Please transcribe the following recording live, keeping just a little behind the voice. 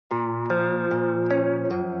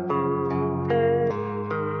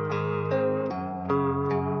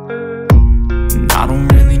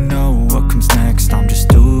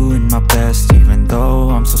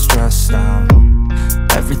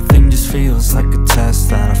like a test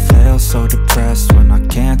that I fail, so depressed when I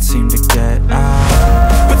can't seem to get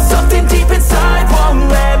out. But something deep inside won't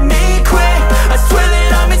let me quit. I swear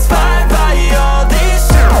that I'm inspired by all this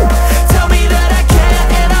shit. Tell me that I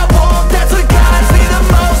can't and I won't. That's what guides me the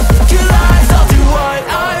most. Your lies, I'll do what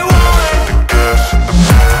I want.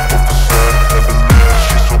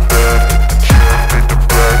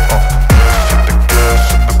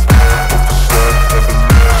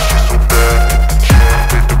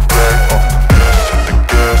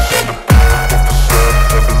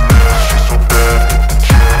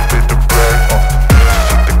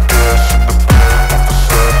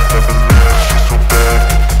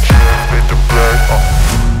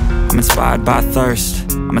 Inspired by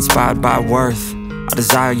thirst, I'm inspired by worth. I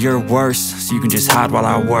desire your worst, so you can just hide while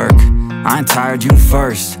I work. I ain't tired, you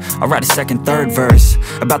first. I'll write a second, third verse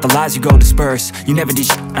about the lies you go disperse. You never did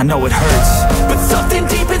shit, I know it hurts. But something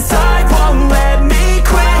deep inside won't let me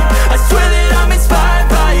quit. I swear that I'm inspired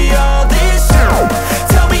by all this shit.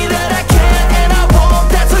 Tell me that I can't and I won't.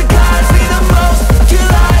 That's what guides me the most. Your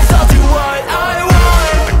lies, I'll do what I want.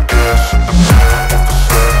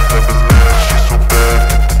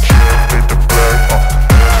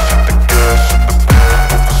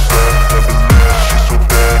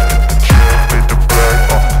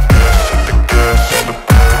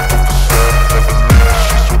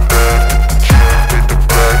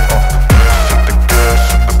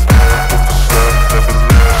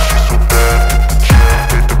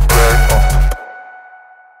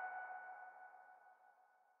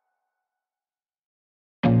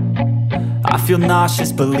 I feel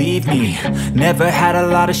nauseous, believe me. Never had a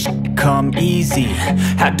lot of shit come easy.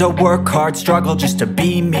 Had to work hard, struggle just to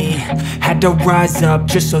be me. Had to rise up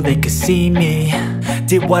just so they could see me.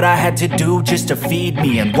 Did what I had to do just to feed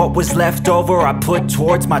me. And what was left over I put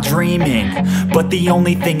towards my dreaming. But the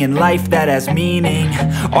only thing in life that has meaning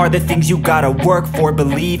are the things you gotta work for,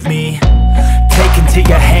 believe me. Take into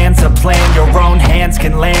your hands a plan. Your own hands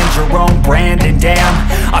can land your own brand. And damn,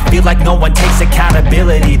 I feel like no one takes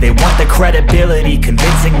accountability. They want the credibility,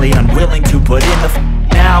 convincingly unwilling to put in the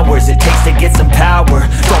hours it takes to get some power.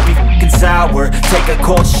 Don't be f***ing sour, take a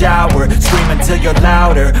cold shower. Scream until you're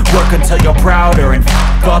louder, work until you're prouder. And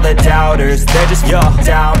f*** all the doubters, they're just your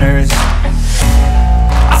downers.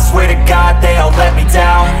 I swear to God they all let me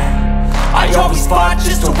down. I always fought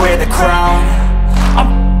just to wear the crown.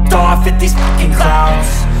 I'm off at these fucking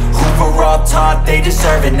clowns who were all taught they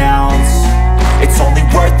deserve an ounce. It's only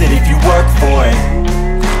worth it if you work for it.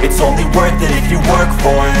 It's only worth it if you work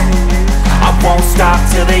for it. I won't stop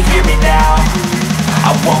till they hear me now.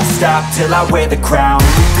 I won't stop till I wear the crown.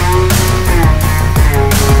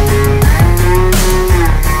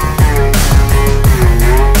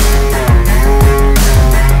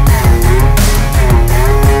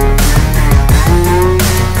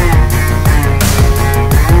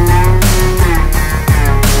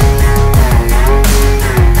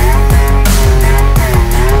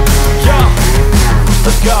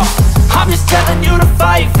 I'm just telling you to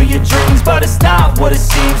fight for your dreams, but it's not what it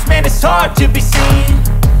seems. Man, it's hard to be seen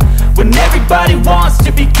when everybody wants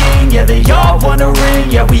to be king. Yeah, they all wanna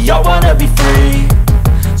ring, yeah, we all wanna be free.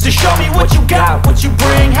 So show me what you got, what you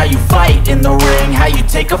bring, how you fight in the ring, how you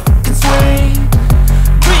take a fucking swing.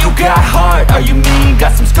 Do you got heart, are you mean?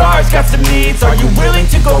 Got some scars, got some needs, are you willing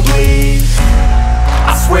to go bleed?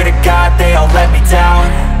 I swear to God they all let me down.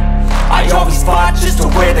 I always fought just to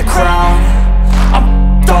wear the crown. I'm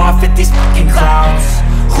off at these fucking clowns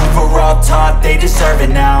who were all taught they deserve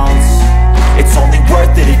an ounce. It's only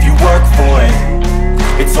worth it if you work for it.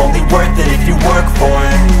 It's only worth it if you work for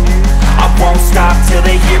it. I won't stop till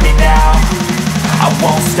they hear me now. I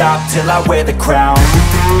won't stop till I wear the crown.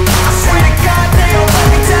 I swear to God they all let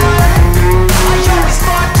me down.